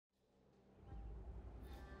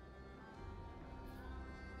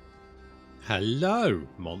Hello,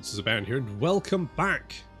 Monsters Abound here, and welcome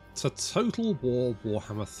back to Total War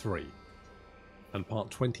Warhammer 3 and part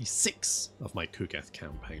 26 of my Kugeth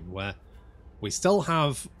campaign, where we still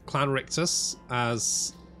have Clan Rictus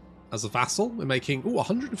as a vassal. We're making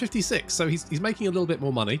 156, so he's making a little bit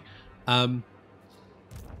more money. I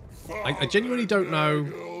genuinely don't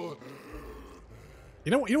know.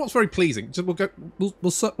 You know what's very pleasing?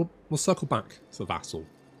 We'll circle back to the vassal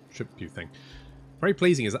tribute thing. Very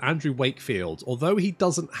pleasing is that Andrew Wakefield, although he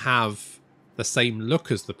doesn't have the same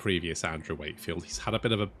look as the previous Andrew Wakefield, he's had a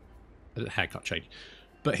bit of a haircut change,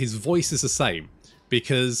 but his voice is the same,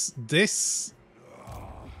 because this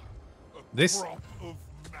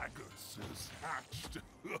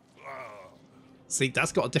see,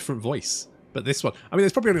 that's got a different voice, but this one, I mean,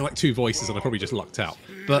 there's probably only like two voices and I probably just lucked out,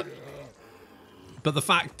 but the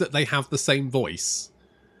fact that they have the same voice,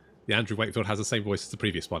 the Andrew Wakefield has the same voice as the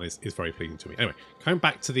previous one, is very pleasing to me. Anyway, coming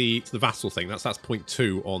back to the vassal thing, that's point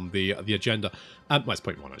 2 on the agenda. Well, it's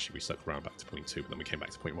point 1 actually. We circled around back to point 2, but then we came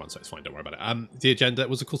back to point 1, so it's fine. Don't worry about it. The agenda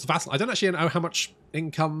was, of course, the vassal. I don't actually know how much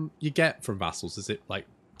income you get from vassals. Is it like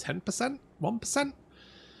 10%, 1%?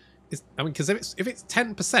 I mean, because if it's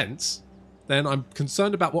 10%, then I'm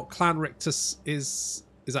concerned about what Clan Rictus is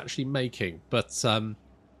actually making. But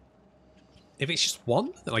if it's just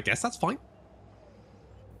 1, then I guess that's fine.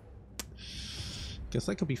 Guess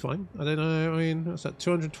that could be fine. I don't know. I mean, what's that?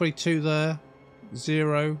 222 there.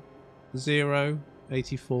 0, 0,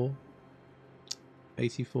 84,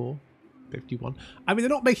 84, 51. I mean, they're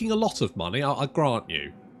not making a lot of money. I'll grant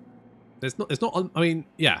you. There's not. I mean,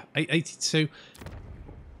 yeah, 82.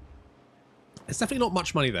 There's definitely not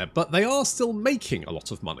much money there, but they are still making a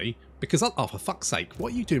lot of money because. Oh, for fuck's sake!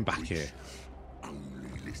 What are you doing back here?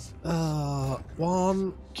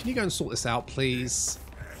 One. Can you go and sort this out, please?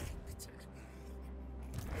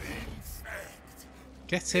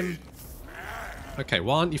 Get him. Okay,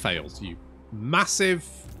 1, you failed. You massive...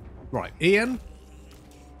 Right, Ian.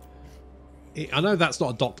 I know that's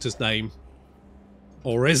not a doctor's name.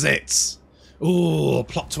 Or is it? Ooh,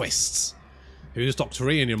 plot twists. Who's Dr.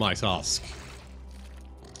 Ian, you might ask?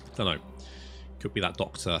 Don't know. Could be that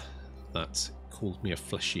doctor that called me a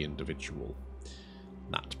fleshy individual.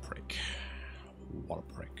 That prick. What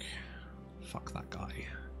a prick. Fuck that guy.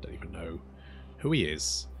 Don't even know who he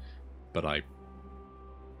is. But I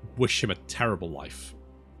wish him a terrible life.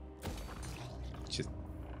 Which is a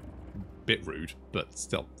bit rude, but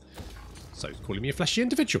still. So he's calling me a fleshy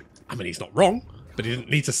individual. I mean, he's not wrong, but he didn't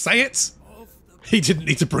need to say it. He didn't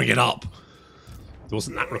need to bring it up. There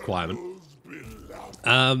wasn't that requirement.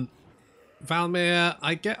 Valmir,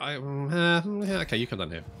 I get... okay, you come down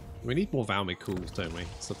here. We need more Valmir cools, don't we?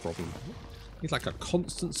 That's the problem. We need like a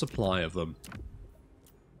constant supply of them.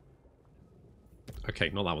 Okay,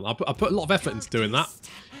 not that one. I put a lot of effort into doing that.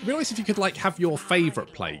 It'd be nice if you could like have your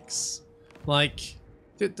favourite plagues. Like,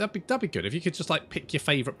 that'd be good if you could just like pick your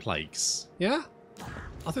favourite plagues. Yeah,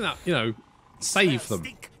 I think that, you know, save them.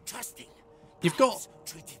 You've got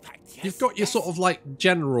your sort of like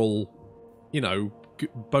general, you know,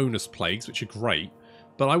 bonus plagues, which are great.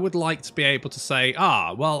 But I would like to be able to say,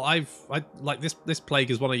 well, I like this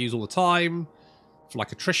plague is one I use all the time. For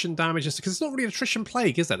like attrition damage, because it's not really an attrition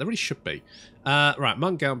plague, is there? There really should be. Right,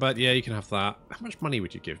 Monk Gambit, yeah, you can have that. How much money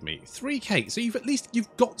would you give me? 3k. So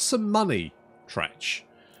you've got some money, Tretch.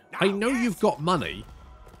 I know you've got money.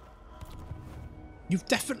 You've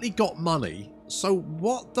definitely got money. So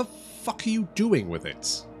what the fuck are you doing with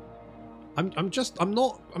it? I'm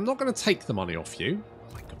not going to take the money off you.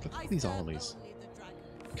 Oh my god, look at these armies.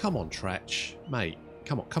 Come on, Tretch, mate.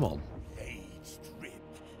 Come on.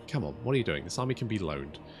 Come on, what are you doing? This army can be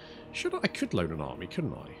loaned. I could loan an army,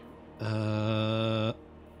 couldn't I?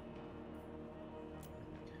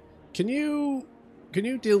 Can you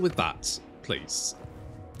deal with that, please?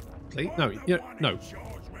 Please? No, no.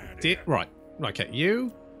 Right. Okay,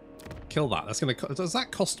 you kill that. That's gonna. Does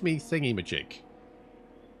that cost me thingy-majig?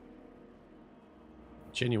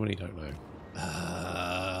 Genuinely don't know.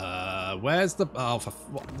 Where's the? Oh,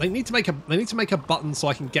 what? They need to make a button so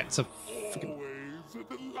I can get to.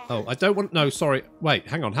 Oh, I don't want... No, sorry. Wait,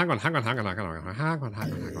 hang on. Wait,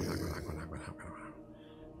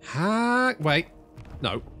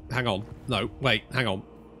 no, hang on. No, wait, hang on.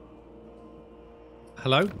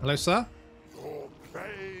 Hello? Hello, sir?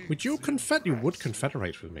 Would you You would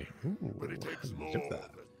confederate with me. Ooh, look there.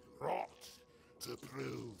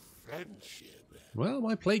 Well,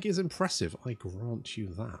 my plague is impressive. I grant you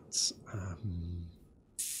that.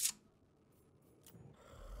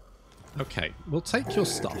 Okay, we'll take your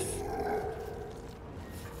stuff.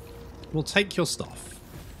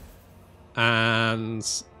 And...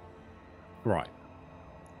 Right.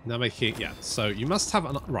 Now making... Yeah, so you must have...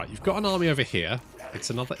 Right, you've got an army over here. It's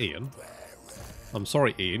another Ian. I'm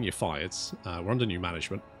sorry, Ian, you're fired. We're under new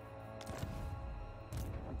management.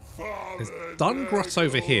 There's Dungrot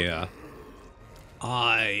over here.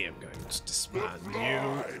 I am going to disband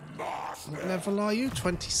you. What level are you?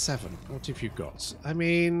 27. What have you got? I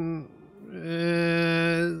mean...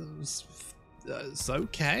 it's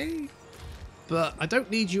okay. But I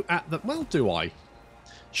don't need you at the... Well, do I?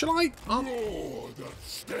 Shall I? I'm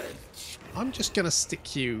just going to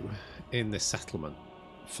stick you in this settlement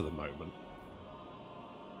for the moment.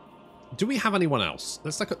 Do we have anyone else?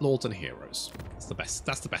 Let's look at Lords and Heroes. That's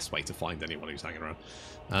the best way to find anyone who's hanging around.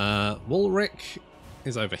 Woolric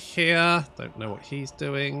is over here. Don't know what he's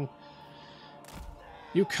doing.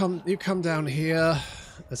 You come down here.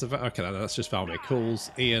 There's a okay. That's just Valmir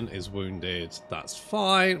Calls. Ian is wounded. That's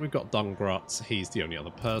fine. We've got Dungrot. He's the only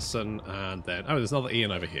other person. And then there's another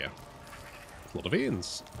Ian over here. A lot of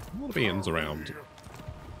Ians. A lot of Ians around.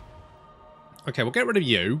 Okay, we'll get rid of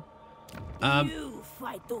you. You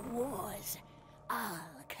fight the wars. I'll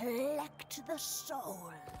collect the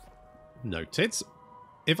soul. Noted.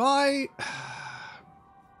 If I...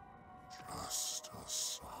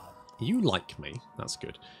 You like me. That's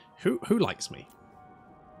good. Who likes me?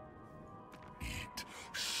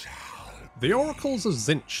 The Oracles of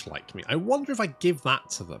Zinch like me. I wonder if I give that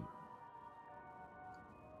to them.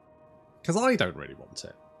 Because I don't really want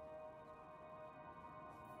it.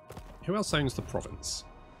 Who else owns the province?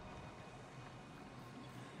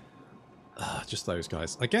 Just those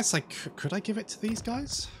guys. I guess I could I give it to these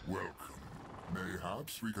guys? Welcome.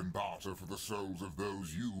 Mayhaps we can barter for the souls of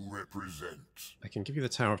those you represent. I can give you the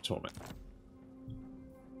Tower of Torment.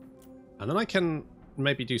 And then I can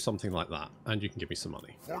maybe do something like that. And you can give me some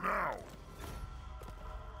money. For now.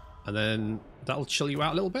 And then that'll chill you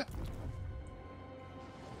out a little bit.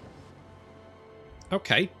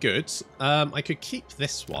 Okay, good. I could keep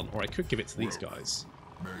this one, or I could give it to these guys.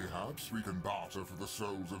 Mayhaps we can barter for the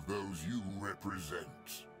souls of those you represent.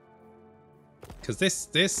 Because this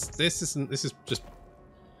is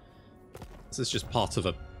just part of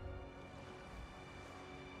a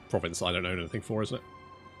province I don't own anything for, isn't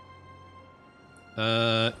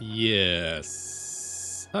it?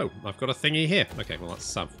 Yes. Oh, I've got a thingy here. Okay, well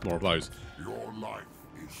let's have more of those. Your life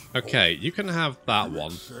is okay, you can have that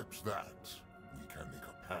one. Accept that. We can make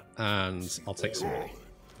a pact. And I'll take some money.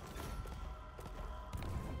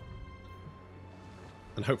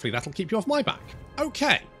 And hopefully that'll keep you off my back.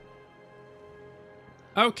 Okay.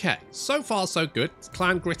 Okay, so far so good.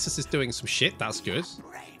 Clan Grittus is doing some shit, that's good.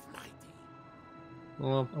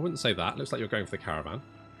 Well, I wouldn't say that. Looks like you're going for the caravan.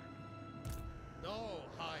 No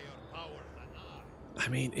higher power than ours. I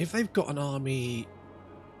mean, if they've got an army...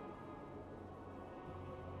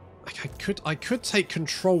 Like I could take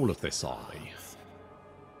control of this army.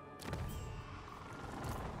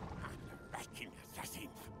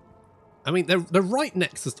 I mean, they're right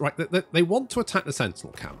next to... Right, they want to attack the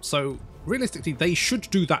Sentinel camp, so realistically, they should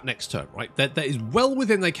do that next turn, right? That is well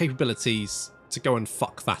within their capabilities to go and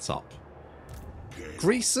fuck that up.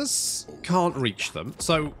 Greasers can't reach them,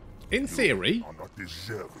 so in theory...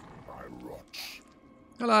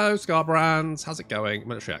 Hello, Scarbrands. How's it going?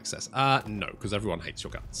 Military access. No, because everyone hates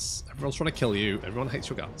your guts. Everyone's trying to kill you. Everyone hates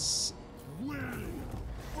your guts.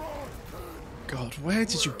 God, where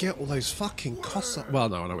did you get all those fucking Cossacks? Well,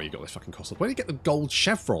 no, I know where you got those fucking Cossacks. Where did you get them gold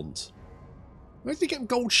chevrons? Where did you get them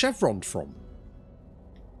gold chevroned from?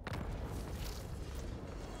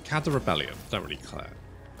 Cad the Rebellion. Don't really care.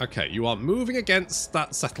 Okay, you are moving against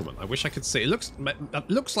that settlement. I wish I could see. It looks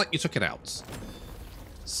like you took it out.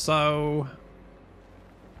 So...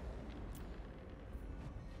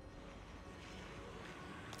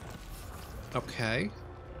 Okay.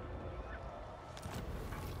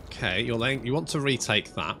 Okay, you want to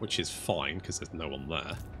retake that, which is fine, because there's no one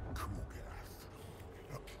there.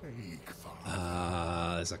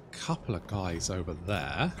 There's a couple of guys over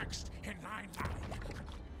there.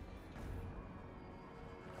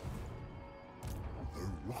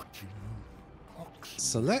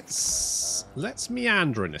 So let's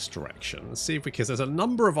meander in this direction and see if we can. There's a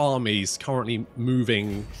number of armies currently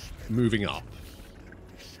moving up.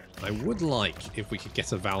 I would like if we could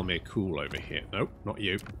get a Valmir Cool over here. Nope, not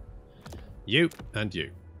you. You and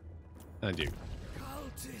you. And you.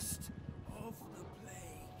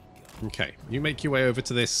 Okay, you make your way over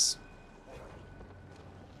to this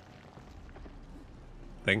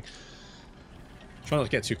thing. Try not to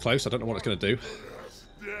get too close, I don't know what it's going to do.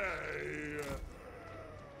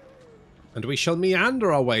 And we shall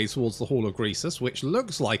meander our way towards the Hall of Greasus, which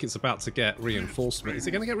looks like it's about to get reinforcement. Is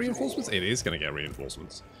it going to get reinforcements? It is going to get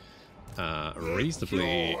reinforcements.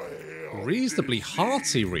 reasonably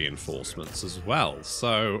hearty reinforcements as well.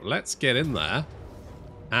 So let's get in there.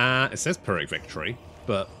 It says Pyrrhic victory,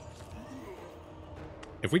 but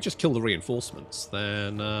if we just kill the reinforcements,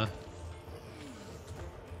 then I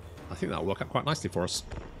think that'll work out quite nicely for us.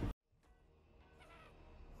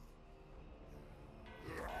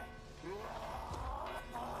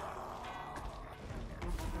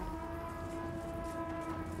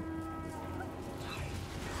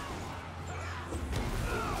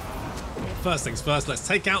 First things first, let's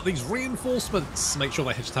take out these reinforcements. Make sure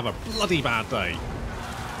they just have a bloody bad day.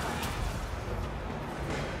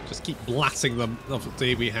 Just keep blatting them.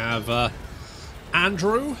 Obviously, we have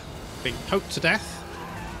Andrew being poked to death.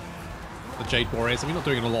 The Jade Warriors, I mean, not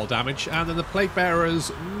doing a lot of damage. And then the Plague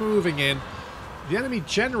Bearers moving in. The enemy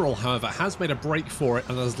general, however, has made a break for it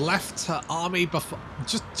and has left her army before.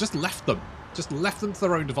 Just left them. Just left them to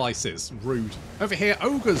their own devices. Rude. Over here,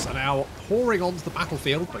 ogres are now pouring onto the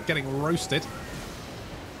battlefield, but getting roasted.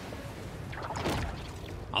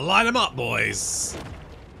 I'll light them up, boys.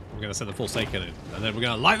 I'm going to send the Forsaken in, and then we're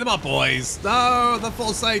going to light them up, boys. No, the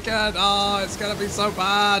Forsaken. Oh, it's going to be so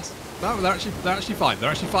bad. No, they're actually fine.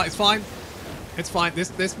 They're actually fine. It's fine. It's fine.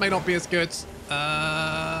 This may not be as good.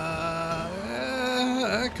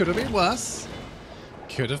 Could have been worse.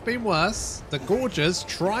 Could have been worse. The Gorgers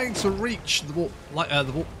trying to reach the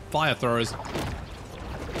fire throwers,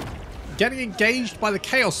 getting engaged by the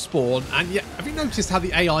Chaos Spawn, and yet have you noticed how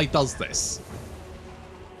the AI does this?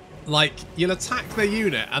 Like, you'll attack their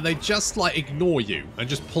unit and they just like ignore you and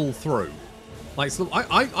just pull through. Like, so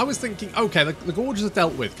I was thinking, okay, the Gorgers are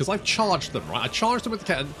dealt with because I've charged them, right? I charged them with the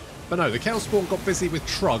Chaos, but no, the Chaos Spawn got busy with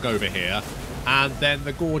Trug over here. And then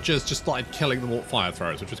the Gorgers just started killing the Warp Fire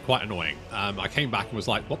Throwers, which was quite annoying. I came back and was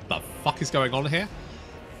like, what the fuck is going on here?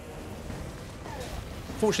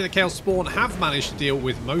 Fortunately, the Chaos Spawn have managed to deal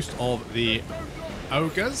with most of the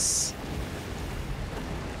Ogres.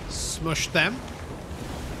 Smush them.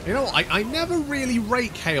 You know what? I never really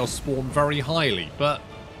rate Chaos Spawn very highly, but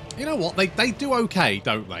you know what? They do okay,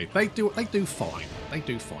 don't they? They do fine. They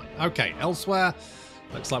do fine. Okay, elsewhere.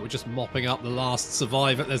 Looks like we're just mopping up the last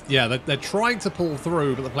survivor. They're trying to pull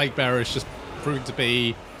through, but the Plague Bearer is just proving to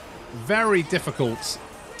be very difficult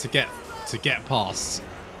to get past.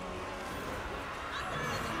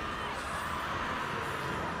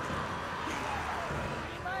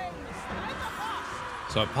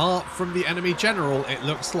 So apart from the enemy general, it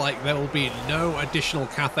looks like there will be no additional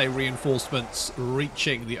Cathay reinforcements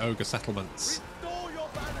reaching the Ogre settlements.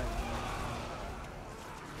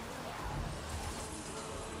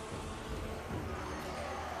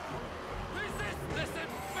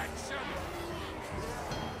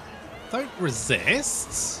 Don't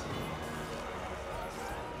resist.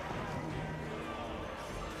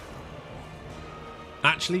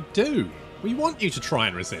 Actually do. We want you to try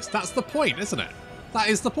and resist. That's the point, isn't it? That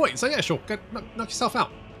is the point. So yeah, sure, go, knock yourself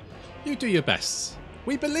out. You do your best.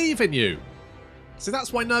 We believe in you. See,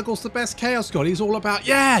 that's why Nurgle's the best Chaos God. He's all about,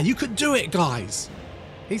 yeah, you can do it, guys.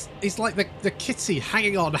 He's like the kitty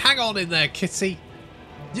hanging on. Hang on in there, kitty.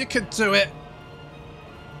 You can do it.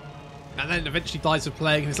 And then eventually dies of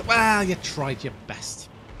plague, and he's like, well, you tried your best.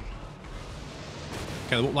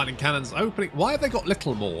 Okay, the Warp Lightning Cannon's opening. Why have they got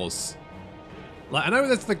Little Maws? Like, I know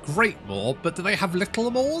there's the Great Maw, but do they have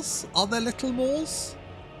Little Maws? Are there Little Maws?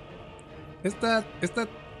 Is there little...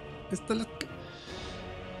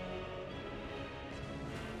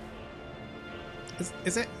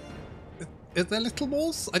 Is there Little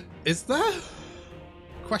Maws? Is there?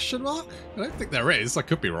 Question mark? I don't think there is. I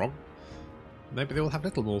could be wrong. Maybe they will have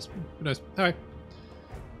Little Maws. Who knows? Anyway.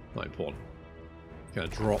 Not important. Gonna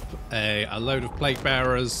drop a load of Plague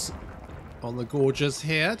Bearers on the Gorgers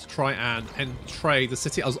here to try and entray the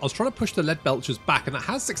city. I was trying to push the Lead Belchers back, and that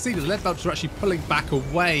has succeeded. The Lead Belchers are actually pulling back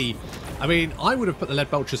away. I mean, I would have put the Lead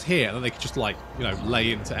Belchers here, and then they could just, like, you know,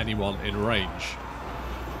 lay into anyone in range.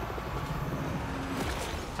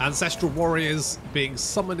 Ancestral Warriors being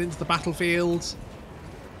summoned into the battlefield.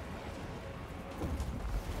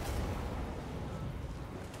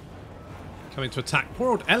 Coming to attack poor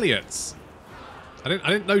old Elliot. I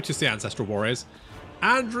didn't notice the Ancestral Warriors.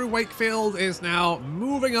 Andrew Wakefield is now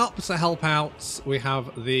moving up to help out. We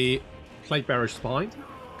have the Plague Bearers spine.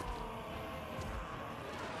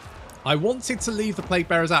 I wanted to leave the Plague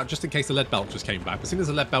Bearers out just in case the Lead Belchers came back. But seeing as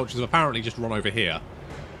the Lead Belchers have apparently just run over here,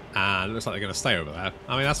 and it looks like they're going to stay over there.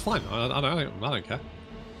 I mean, that's fine. I don't care.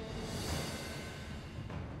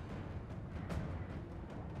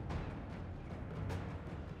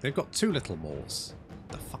 They've got two Little Maws.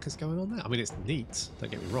 What the fuck is going on there? I mean, it's neat. Don't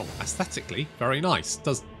get me wrong. Aesthetically, very nice.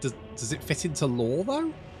 Does it fit into lore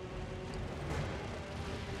though?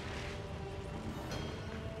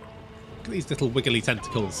 at these little wiggly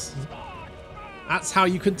tentacles. That's how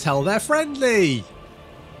you can tell they're friendly.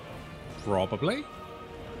 Probably.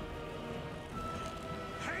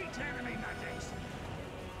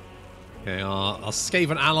 Okay, our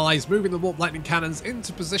Skaven allies moving the Warp Lightning Cannons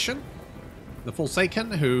into position. The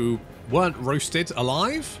Forsaken, who weren't roasted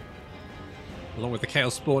alive, along with the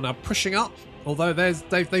Chaos Spawn now pushing up. Although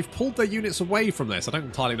they've pulled their units away from this. I don't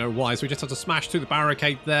entirely know why, so we just have to smash through the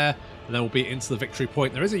barricade there, and then we'll be into the victory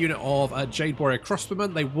point. There is a unit of Jade Warrior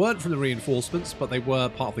Crossbowmen. They weren't from the reinforcements, but they were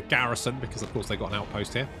part of the garrison, because of course they got an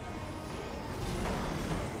outpost here.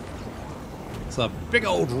 It's a big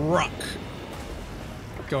old ruck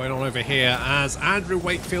going on over here as Andrew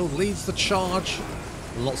Wakefield leads the charge.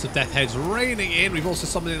 Lots of death heads raining in. We've also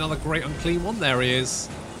summoned another great unclean one. There he is.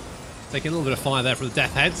 Taking a little bit of fire there from the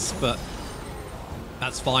death heads, but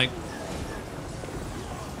that's fine.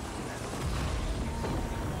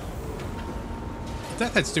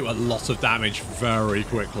 Death heads do a lot of damage very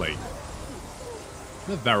quickly.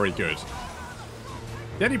 They're very good.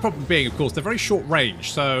 The only problem being, of course, they're very short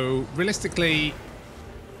range, so realistically,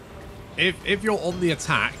 if you're on the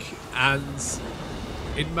attack, and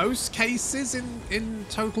in most cases in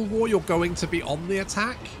Total War you're going to be on the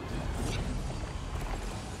attack,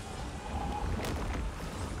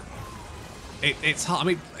 it's hard. I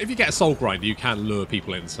mean, if you get a soul grinder, you can lure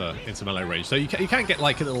people into melee range, so you can get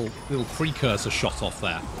like a little precursor shot off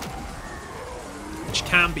there, which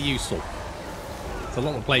can be useful. There's a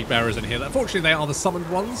lot of Blade Bearers in here. Unfortunately, they are the summoned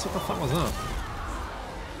ones. What the fuck was that?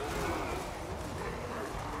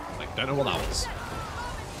 I don't know what that was.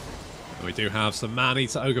 And we do have some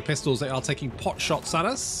Man-Eater Ogre Pistols. They are taking pot shots at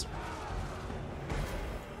us.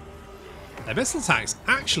 Their missile attack's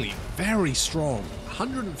actually very strong.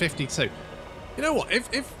 152. You know what?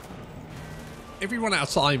 If we run out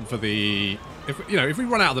of time for the... If we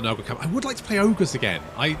run out of the Nurgle camp, I would like to play Ogres again.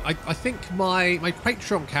 I think my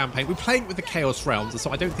Patreon campaign, we're playing with the Chaos Realms,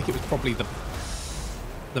 so I don't think it was probably the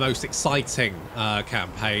most exciting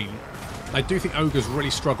campaign. I do think Ogres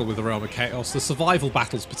really struggle with the Realm of Chaos. The survival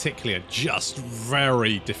battles particularly are just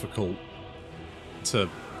very difficult to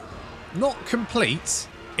not complete,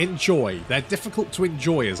 enjoy. They're difficult to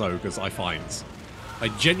enjoy as Ogres, I find. I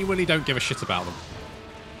genuinely don't give a shit about them.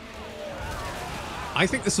 I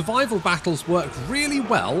think the survival battles work really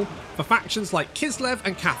well for factions like Kislev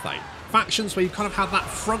and Cathay. Factions where you kind of have that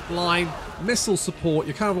front line missile support,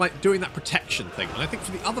 you're kind of like doing that protection thing. And I think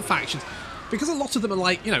for the other factions, because a lot of them are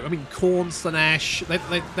like, I mean, Khorne, Slaanesh,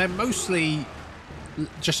 they're mostly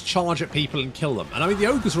just charge at people and kill them. And I mean, the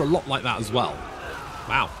Ogres are a lot like that as well.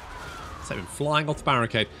 Wow. So they've been flying off the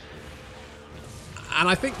barricade. And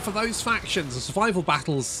I think for those factions, the survival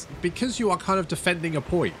battles, because you are kind of defending a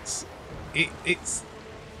point, it's...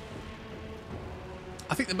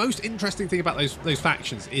 I think the most interesting thing about those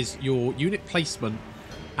factions is your unit placement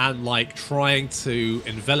and like trying to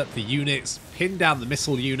envelop the units, pin down the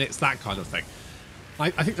missile units, that kind of thing. I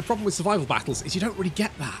think the problem with survival battles is you don't really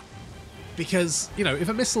get that, because if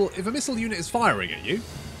a missile unit is firing at you,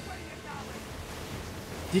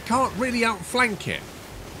 you can't really outflank it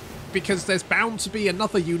because there's bound to be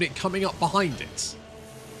another unit coming up behind it.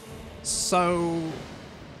 So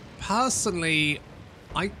personally,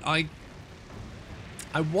 I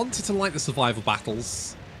wanted to like the survival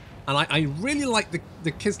battles, and I really like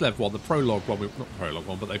the Kislev one, the prologue one, not the prologue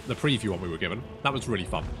one, but the preview one we were given. That was really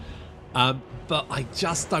fun. But I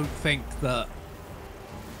just don't think that...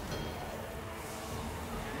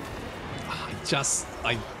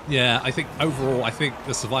 I think overall, I think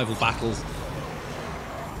the survival battles...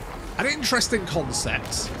 An interesting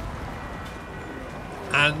concept,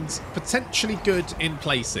 and potentially good in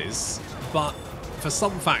places, but for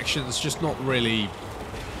some factions, just not really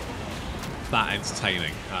that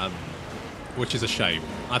entertaining, which is a shame.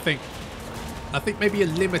 I think maybe a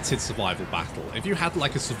limited survival battle. If you had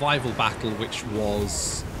like a survival battle which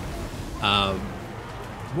was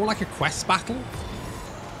more like a quest battle,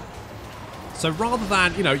 so rather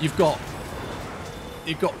than you've got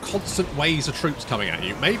constant waves of troops coming at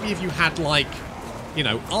you. Maybe if you had like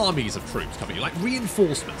armies of troops coming, like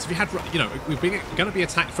reinforcements. If you had, we're going to be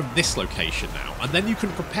attacked from this location now, and then you can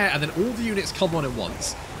prepare, and then all the units come on at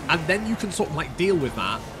once, and then you can sort of like deal with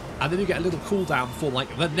that, and then you get a little cooldown for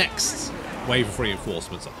like the next wave of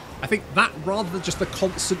reinforcements. I think that, rather than just the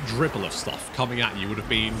constant dribble of stuff coming at you, would have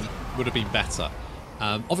been better.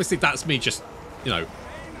 Obviously, that's me just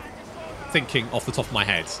thinking off the top of my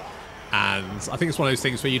head, and I think it's one of those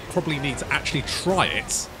things where you'd probably need to actually try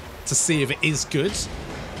it to see if it is good.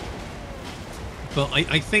 But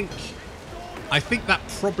I think that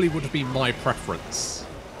probably would have been my preference,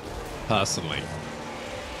 personally.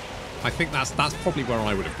 I think that's probably where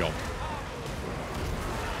I would have gone.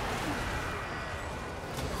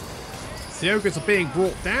 The ogres are being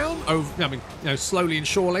brought down. Over, I mean, slowly and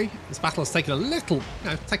surely. This battle has taken a little.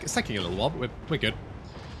 It's taking a little while, but we're good.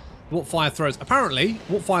 Warp fire throws. Apparently,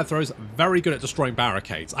 warp fire throws very good at destroying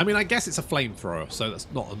barricades. I mean, I guess it's a flamethrower, so that's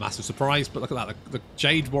not a massive surprise. But look at that, the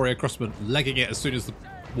Jade Warrior Crossman legging it as soon as the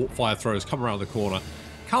warp fire throws come around the corner.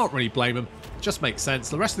 Can't really blame him. Just makes sense.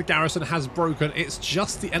 The rest of the garrison has broken. It's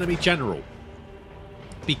just the enemy general,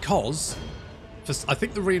 because I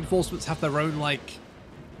think the reinforcements have their own like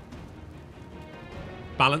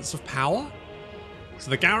balance of power. So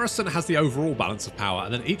the garrison has the overall balance of power,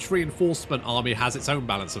 and then each reinforcement army has its own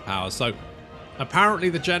balance of power. So apparently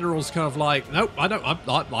the general's kind of like, nope, I don't.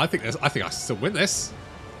 I think I can still win this.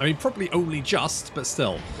 I mean, probably only just, but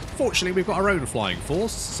still. Fortunately, we've got our own flying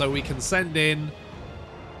force, so we can send in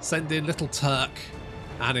little Turk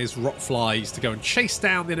and his rock flies to go and chase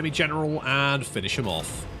down the enemy general and finish him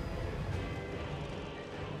off.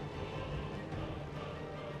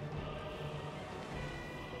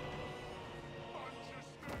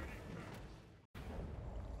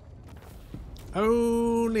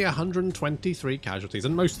 Only 123 casualties,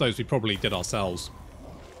 and most of those we probably did ourselves.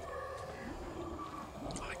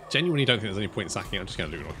 I genuinely don't think there's any point in sacking it. I'm just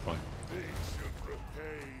going to loot and occupy.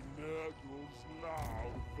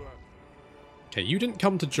 Okay, you didn't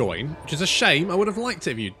come to join, which is a shame. I would have liked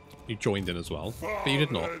it if you joined in as well, but you did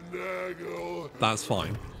not. That's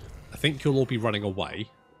fine. I think you'll all be running away.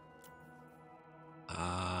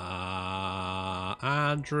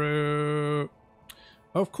 Andrew...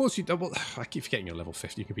 Oh, of course you... Well, I keep forgetting you're level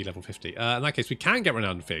 50. You can be level 50. In that case, we can get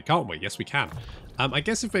Renowned and Feared, can't we? Yes, we can. I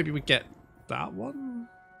guess if maybe we get that one...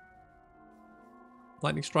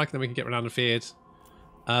 Lightning Strike, and then we can get Renowned and Feared.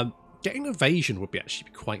 Getting Evasion would actually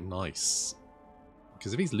be quite nice.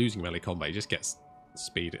 Because if he's losing melee combat, he just gets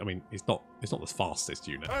speed. I mean, it's not the fastest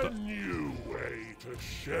unit,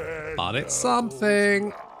 but it's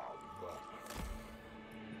something.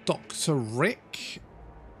 Dr. Rick.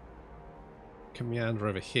 Commander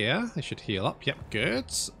over here. They should heal up. Yep, good.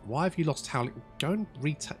 Why have you lost Howling? Go and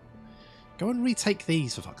retake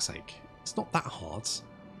these, for fuck's sake. It's not that hard.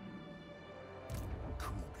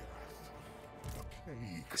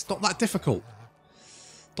 It's not that difficult.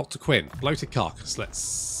 Dr. Quinn, Bloated Carcass.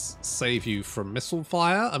 Let's save you from missile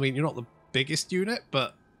fire. I mean, you're not the biggest unit,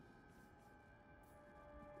 but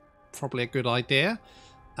probably a good idea.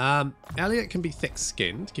 Elliot can be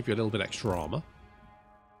thick-skinned, give you a little bit extra armor.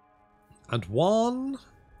 And one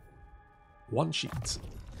sheet.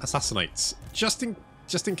 Assassinates. Just in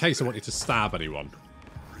case I want you to stab anyone.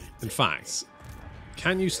 In fact,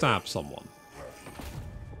 can you stab someone?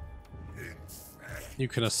 You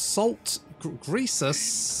can assault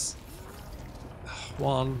Greasus.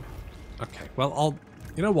 One. Okay. Well,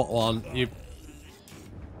 you know what? One.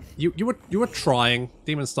 You were trying.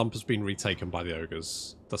 Demon Stump has been retaken by the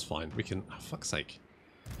ogres. That's fine. We can. Oh, fuck's sake.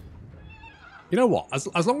 You know what?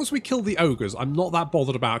 As long as we kill the ogres, I'm not that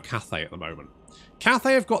bothered about Cathay at the moment.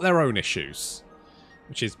 Cathay have got their own issues,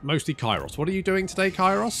 which is mostly Kairos. What are you doing today,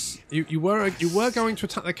 Kairos? You were going to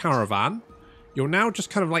attack the caravan. You're now just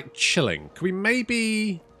kind of like chilling. Could we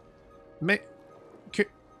maybe...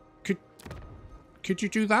 Could you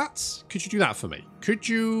do that? Could you do that for me? Could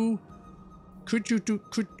you do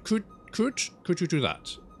that?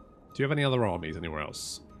 Do you have any other armies anywhere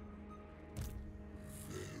else?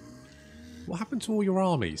 What happened to all your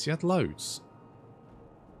armies? You had loads.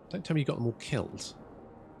 Don't tell me you got them all killed.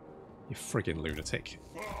 You friggin' lunatic.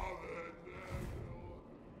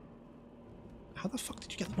 How the fuck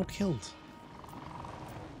did you get them all killed?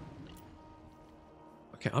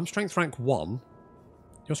 Okay, I'm strength rank 1.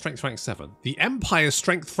 You're strength rank 7. The Empire's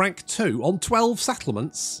strength rank 2 on 12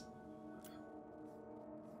 settlements?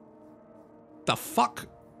 The fuck?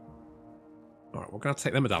 Alright, we're going to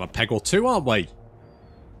take them down a peg or two, aren't we?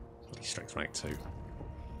 Bloody strength rank 2.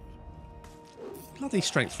 Bloody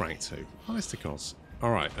strength rank 2. Honest to God.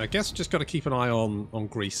 Alright, I guess just got to keep an eye on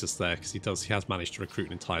Greasus there, because he has managed to recruit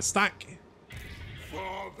an entire stack.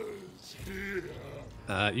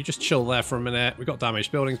 You just chill there for a minute. We've got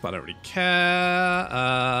damaged buildings, but I don't really care.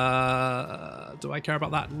 Do I care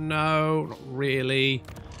about that? No, not really.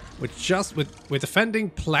 We're defending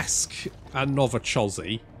Plesk and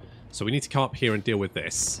Novichozy, so we need to come up here and deal with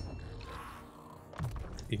this.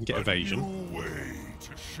 You can get evasion.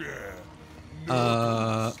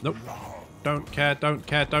 Nope. Don't care, don't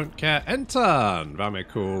care, don't care. Enter! Very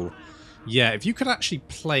cool. Yeah, if you could actually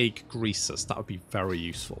plague Greasus, that would be very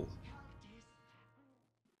useful.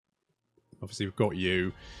 Obviously, we've got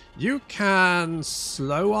you. You can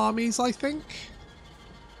slow armies, I think.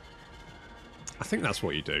 I think that's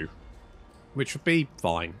what you do. Which would be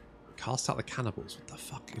fine. Cast out the cannibals. What the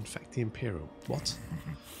fuck? Infect the Imperial. What?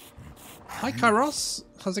 Hi, Kairos.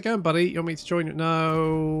 How's it going, buddy? You want me to join you?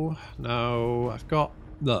 No. No. I've got...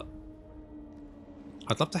 Look.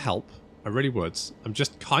 I'd love to help. I really would. I'm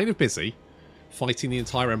just kind of busy fighting the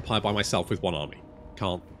entire Empire by myself with one army.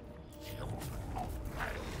 Can't.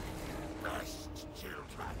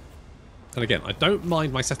 And again, I don't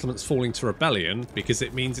mind my settlements falling to rebellion because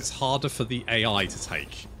it means it's harder for the AI to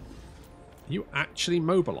take. Are you actually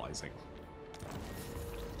mobilizing?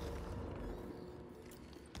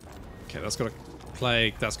 Okay, that's got a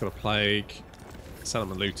plague, that's got a plague.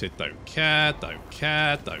 Settlement looted, don't care, don't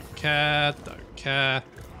care, don't care, don't care.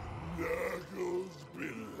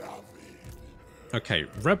 Okay,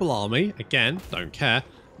 rebel army, again, don't care.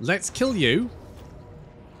 Let's kill you.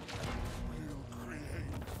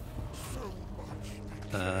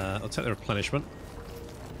 I'll take the replenishment.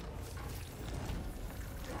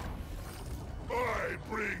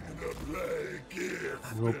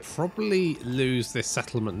 And we'll probably lose this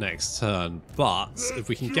settlement next turn, but if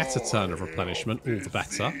we can get a turn of replenishment, all the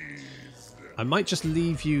better. I might just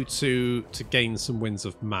leave you to gain some winds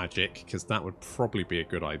of magic, because that would probably be a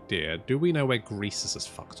good idea. Do we know where Greasus has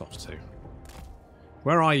fucked off to?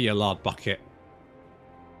 Where are you, lard bucket?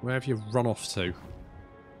 Where have you run off to?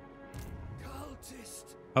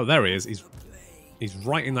 Oh, there he is. He's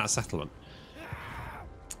right in that settlement.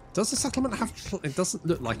 Does the settlement have... It doesn't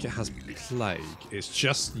look like it has plague. It's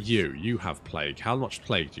just you. You have plague. How much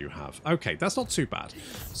plague do you have? Okay, that's not too bad.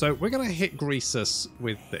 So we're going to hit Greasus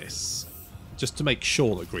with this, just to make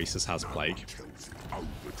sure that Greasus has plague.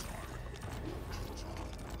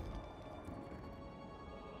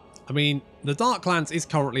 I mean, the Darklands is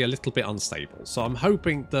currently a little bit unstable, so I'm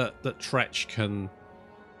hoping that Tretch can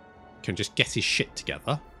just get his shit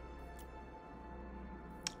together.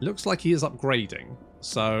 Looks like he is upgrading,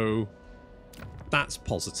 so that's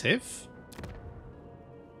positive.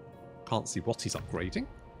 Can't see what he's upgrading.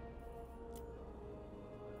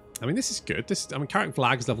 I mean, this is good. I mean, Carrick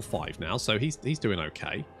Flag is level 5 now, so he's doing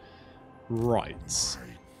okay. Right.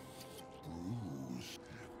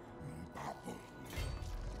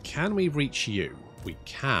 Can we reach you? We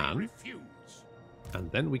can. And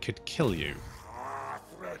then we could kill you.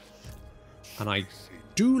 And I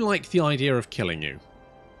do like the idea of killing you.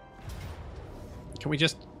 Can we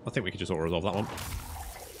just... I think we could just auto-resolve that one.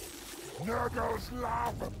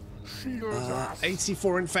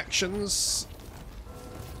 84 infections.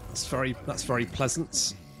 That's very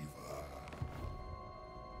pleasant.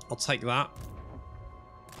 I'll take that.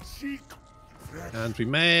 And we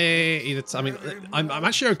may either... I mean, I'm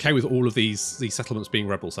actually okay with all of these settlements being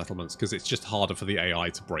rebel settlements, because it's just harder for the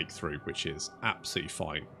AI to break through, which is absolutely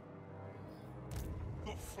fine.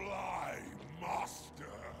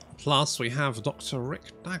 Plus, we have Dr.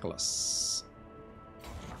 Rick Douglas,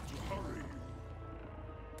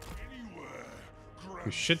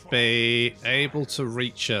 who should be able to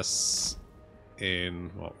reach us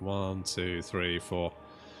in, what, 1, 2, 3, 4,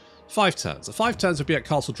 5 turns. So 5 turns would be at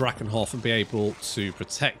Castle Drakenhof and be able to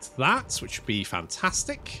protect that, which would be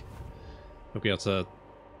fantastic. He'll be able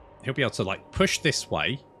to like push this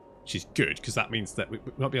way, which is good, because that means that we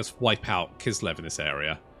might be able to wipe out Kislev in this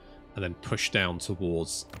area. And then push down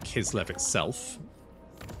towards Kislev itself,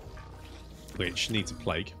 which needs a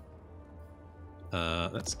plague.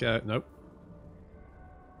 Let's go. Nope.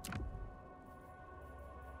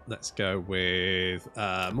 Let's go with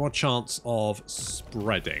more chance of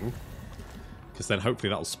spreading, because then hopefully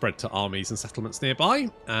that'll spread to armies and settlements nearby,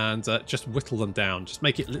 and just whittle them down. Just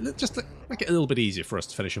make it a little bit easier for us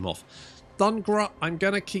to finish them off. Dungrut, I'm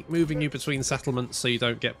gonna keep moving you between settlements so you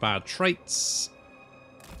don't get bad traits.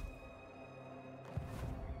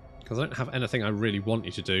 Because I don't have anything I really want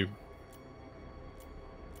you to do.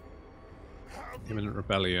 Imminent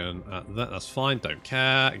rebellion. That's fine. Don't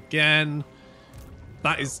care. Again.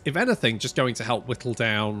 That is, if anything, just going to help whittle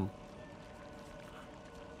down...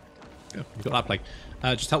 Oh, we've got that plague.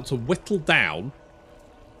 Just help to whittle down...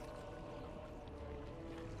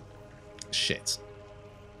 Shit.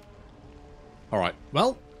 Alright,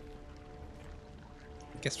 well...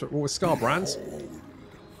 I guess we're with Scarbrand.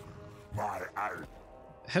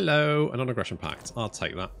 Hello, a non-aggression pact. I'll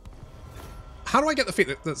take that. How do I get the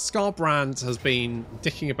feeling that Scarbrand has been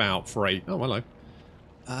dicking about for a... Oh, hello.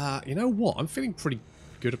 You know what? I'm feeling pretty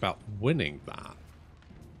good about winning that.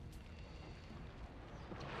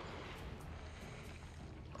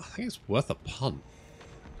 I think it's worth a punt.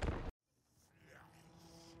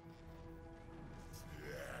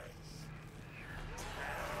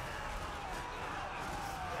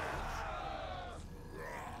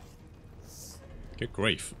 Good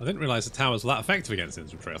grief. I didn't realise the towers were that effective against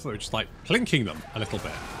infantry. I thought they were just like plinking them a little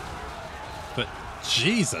bit. But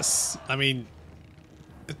Jesus, I mean,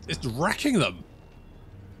 it's wrecking them.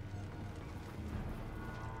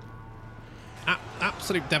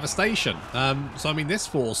 Absolute devastation. So I mean, this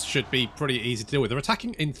force should be pretty easy to deal with. They're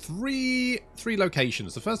attacking in three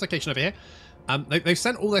locations. The first location over here, they've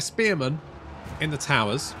sent all their spearmen in the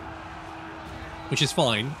towers, which is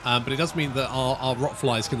fine. But it does mean that our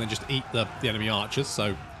rotflies can then just eat the enemy archers.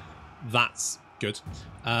 So that's good.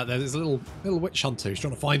 There's a little witch hunter who's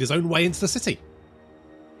trying to find his own way into the city.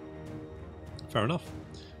 Fair enough.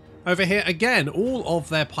 Over here again, all of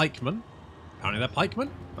their pikemen. Apparently they're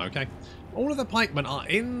pikemen. Okay. All of the pikemen are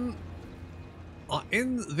in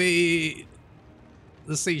the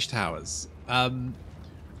siege towers,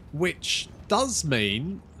 which does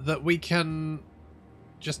mean that we can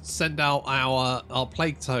just send out our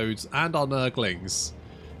plague toads and our nurglings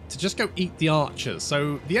to just go eat the archers.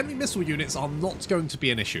 So the enemy missile units are not going to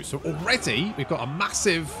be an issue. So already we've got a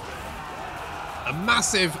massive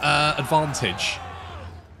advantage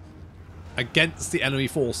against the enemy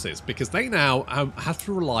forces, because they now have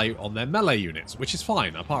to rely on their melee units, which is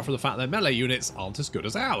fine, apart from the fact their melee units aren't as good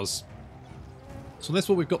as ours. So on this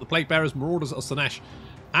one we've got the Plague Bearers, Marauders of Slaanesh,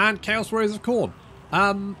 and Chaos Warriors of Khorne.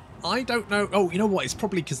 I don't know. Oh, you know what? It's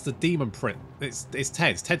probably because the demon print. It's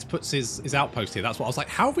Ted. Ted puts his outpost here. That's what I was like.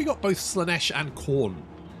 How have we got both Slaanesh and Khorne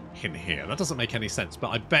in here? That doesn't make any sense,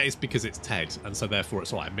 but I bet it's because it's Ted, and so therefore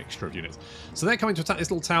it's like a mixture of units. So they're coming to attack this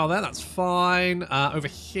little tower there. That's fine. Over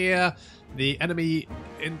here, the enemy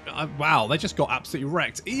in wow, they just got absolutely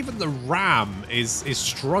wrecked. Even the ram is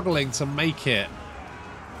struggling to make it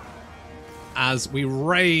as we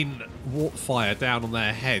rain warp fire down on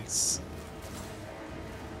their heads.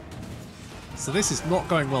 So this is not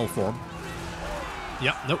going well for them.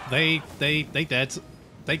 Yep, nope, they dead.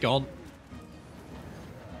 They gone.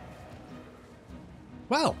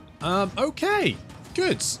 Well, okay,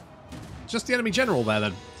 good. Just the enemy general there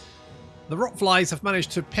then. The rotflies have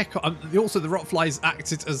managed to pick up. Also, the rotflies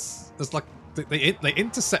acted as like they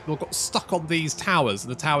intercept or got stuck on these towers,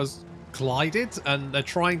 and the towers collided, and they're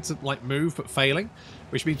trying to like move but failing,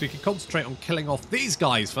 which means we can concentrate on killing off these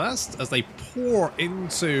guys first as they pour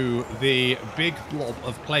into the big blob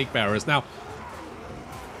of plague bearers. Now,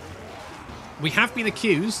 we have been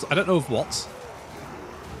accused. I don't know of what.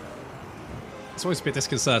 It's always a bit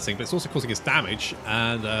disconcerting, but it's also causing us damage,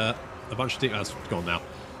 and a bunch of details have gone now.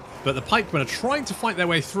 But the pikemen are trying to fight their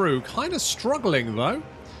way through, kind of struggling though.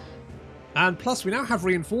 And plus we now have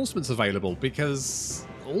reinforcements available because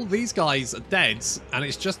all these guys are dead, and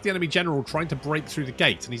it's just the enemy general trying to break through the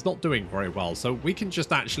gate, and he's not doing very well. So we can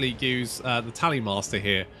just actually use the Tally Master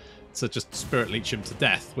here to just Spirit Leech him to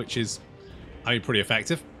death, which is, I mean, pretty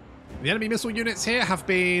effective. The enemy missile units here have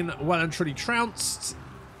been well and truly trounced,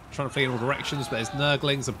 trying to flee in all directions, but there's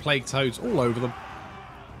Nurglings and Plague Toads all over them.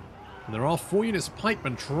 And there are 4 units of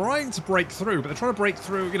pikemen trying to break through, but they're trying to break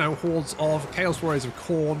through, you know, hordes of Chaos Warriors of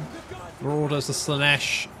Khorne, Marauders of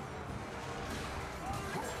Slaanesh,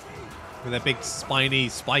 with their big spiny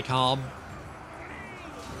spike arm,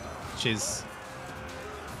 which is...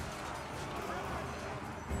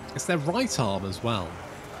 it's their right arm as well.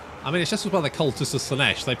 I mean, it's just as well they're cultists of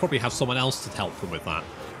Slaanesh. They probably have someone else to help them with that.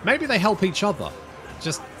 Maybe they help each other.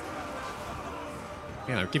 Just,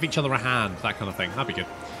 you know, give each other a hand, that kind of thing. That'd be good.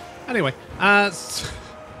 Anyway, there's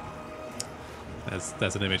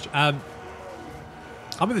an image. I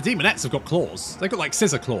mean, the Demonettes have got claws. They've got, like,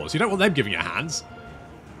 scissor claws. You don't want them giving you a hand.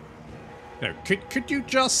 You know, could you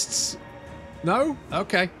just... No?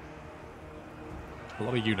 Okay. A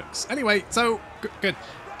lot of eunuchs. Anyway, so, good.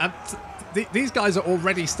 These guys are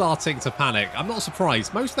already starting to panic. I'm not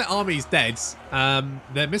surprised. Most of their army's dead.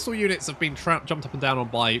 Their missile units have been jumped up and down on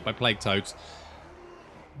by Plague Toads.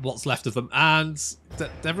 What's left of them. And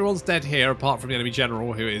everyone's dead here, apart from the enemy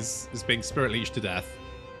general, who is being Spirit Leeched to death.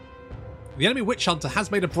 The enemy Witch Hunter has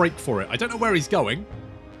made a break for it. I don't know where he's going.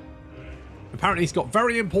 Apparently he's got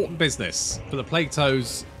very important business. For the Plague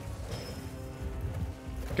Toads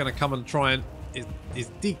going to come and try and... is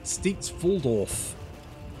Dietz Fuldorf.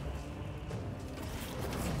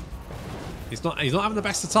 He's not having the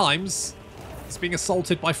best of times. He's being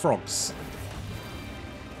assaulted by frogs.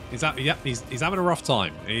 He's having a rough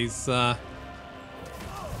time. He's ooh,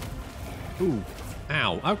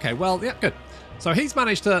 ow. Okay, well, yeah, good. So he's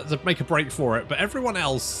managed to make a break for it, but everyone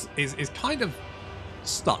else is kind of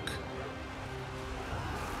stuck.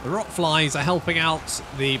 The Rotflies are helping out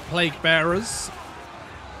the Plague Bearers.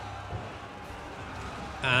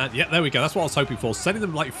 And yeah, there we go. That's what I was hoping for. Sending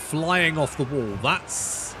them like flying off the wall.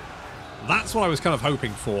 That's what I was kind of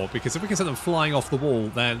hoping for, because if we can send them flying off the wall,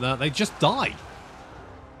 then they just die.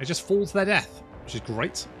 They just fall to their death, which is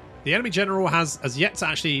great. The enemy general has yet to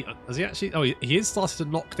actually... Oh, he is started to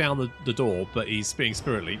knock down the door, but he's being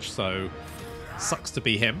spirit leech, so sucks to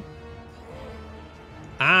be him.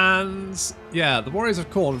 And yeah, the Warriors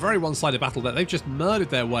of Khorne, very one-sided battle there. They've just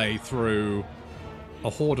murdered their way through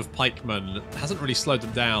a horde of pikemen. It hasn't really slowed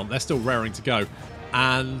them down. They're still raring to go.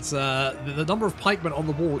 And the number of pikemen on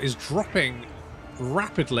the wall is dropping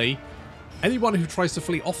rapidly. Anyone who tries to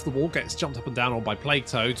flee off the wall gets jumped up and down on by plague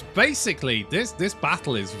toads. Basically, this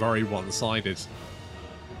battle is very one-sided.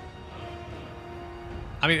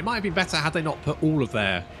 I mean, it might have been better had they not put all of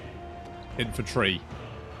their infantry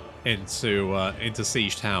into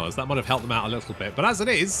siege towers. That might have helped them out a little bit. But as it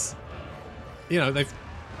is, you know,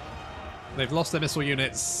 they've lost their missile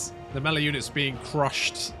units. The melee units being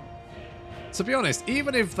crushed. To be honest,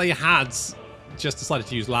 even if they had just decided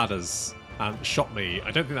to use ladders and shot me,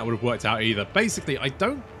 I don't think that would have worked out either. Basically, I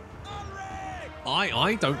don't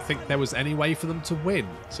think there was any way for them to win,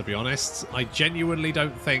 to be honest. I genuinely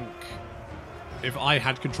don't think if I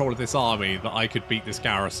had control of this army that I could beat this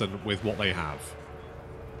garrison with what they have.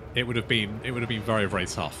 It would have been very, very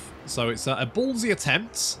tough. So it's a ballsy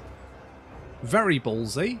attempt. Very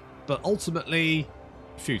ballsy, but ultimately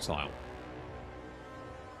futile.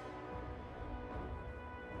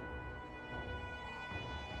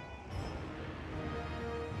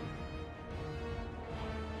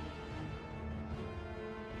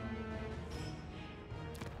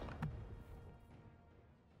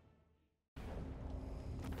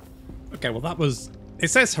 Okay, well that was... It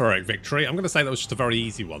says heroic victory. I'm going to say that was just a very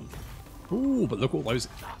easy one. Ooh, but look at all those...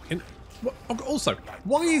 Also,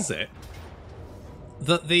 why is it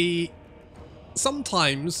that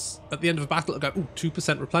sometimes at the end of a battle it'll go, ooh,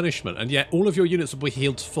 2% replenishment, and yet all of your units will be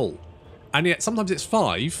healed to full. And yet sometimes it's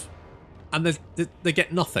 5, and they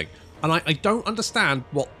get nothing. And I don't understand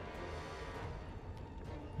what...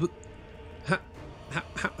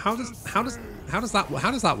 How does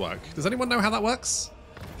that work? Does anyone know how that works?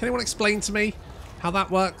 Can anyone explain to me how that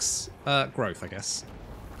works? Growth, I guess.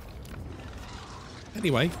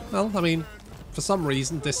 Anyway, well, I mean, for some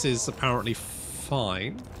reason this is apparently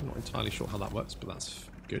fine. I'm not entirely sure how that works, but that's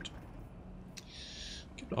good.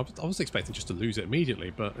 I was expecting just to lose it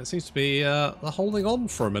immediately, but it seems to be they're holding on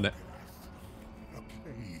for a minute.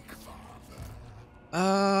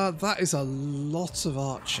 That is a lot of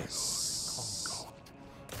archers.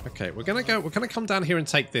 Okay, we're gonna come down here and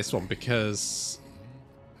take this one because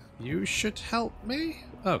you should help me.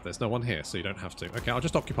 Oh, there's no one here, so you don't have to. Okay, I'll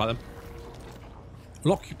just occupy them.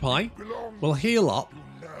 We'll occupy. We'll heal up.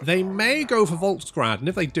 They may go for Volksgrad, and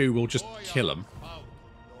if they do, we'll just kill them.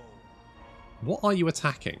 What are you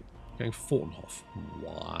attacking? Going Fortenhof.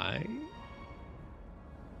 Why?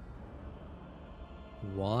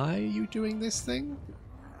 Why are you doing this thing?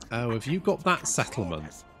 Oh, have you got that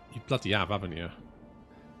settlement? You bloody have, haven't you?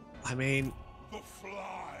 I mean...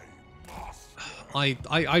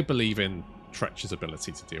 I believe in Tretch's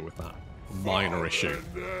ability to deal with that minor issue.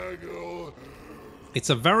 It's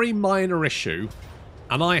a very minor issue,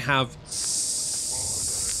 and I have some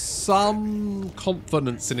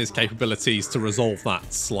confidence in his capabilities to resolve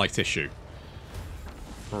that slight issue.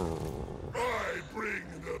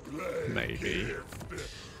 Maybe.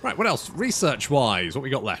 Right, what else? Research-wise, what we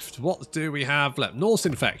got left? What do we have left? Norse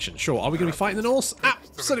infection. Sure, are we going to be fighting the Norse?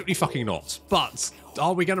 Absolutely fucking not. But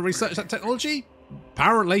are we going to research that technology?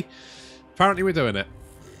 Apparently. Apparently we're doing it.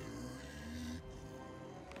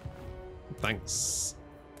 Thanks.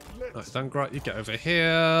 Right, Dungrat, you get over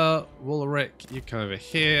here. Woolerick, you come over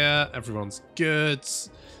here. Everyone's good. So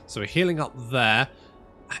we're healing up there.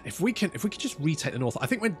 If we could just retake the north, I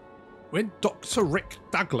think when Dr. Rick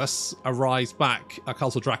Douglas arrives back at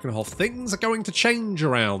Castle Drakenhof, things are going to change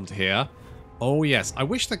around here. Oh yes, I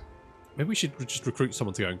wish that maybe we should just recruit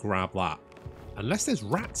someone to go and grab that. Unless there's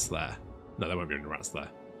rats there. No, there won't be any rats there.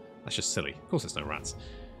 That's just silly. Of course there's no rats.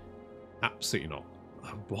 Absolutely not.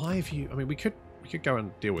 Why have you... I mean, we could go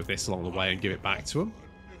and deal with this along the way and give it back to them.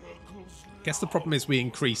 I guess the problem is we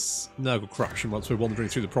increase Nurgle corruption once we're wandering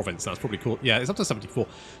through the province. That's probably cool. Yeah, it's up to 74.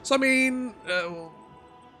 So, I mean...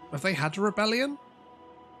 have they had a rebellion?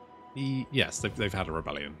 Yes, they've had a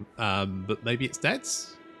rebellion. But maybe it's dead?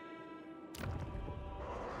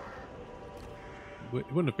 It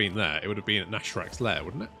wouldn't have been there. It would have been at Nashrak's lair,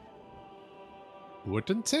 wouldn't it?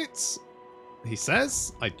 Wouldn't it? He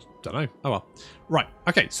says. I don't know. Oh well. Right.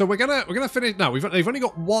 Okay. So we're gonna finish now. They've only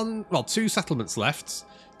got two settlements left.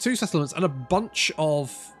 2 settlements and a bunch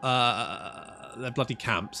of their bloody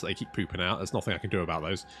camps that they keep pooping out. There's nothing I can do about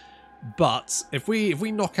those. But if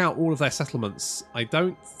we knock out all of their settlements, I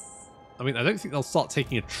don't think they'll start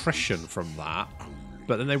taking attrition from that.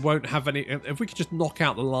 But then they won't have any. If we could just knock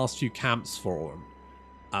out the last few camps for them,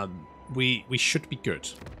 we should be good.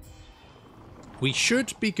 We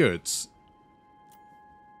should be good.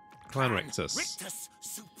 Clan Rictus.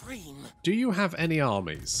 Do you have any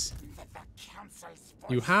armies?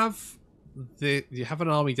 You have an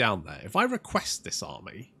army down there. If I request this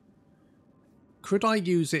army, could I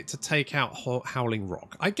use it to take out Howling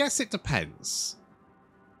Rock? I guess it depends.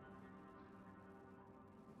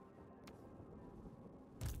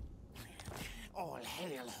 All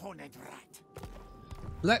hail Horned Rat.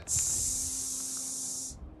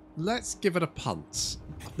 Let's give it a punt.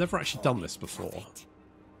 I've never actually done this before.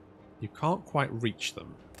 You can't quite reach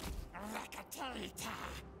them.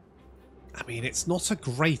 I mean, it's not a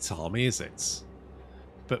great army, is it?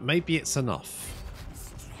 But maybe it's enough.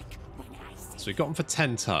 So we got them for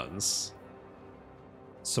 10 turns.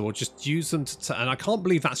 So we'll just use them to... And I can't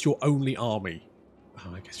believe that's your only army.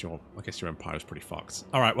 Oh, I guess your empire is pretty fucked.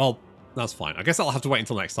 All right, well, that's fine. I guess I'll have to wait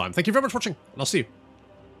until next time. Thank you very much for watching, and I'll see you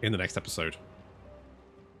in the next episode.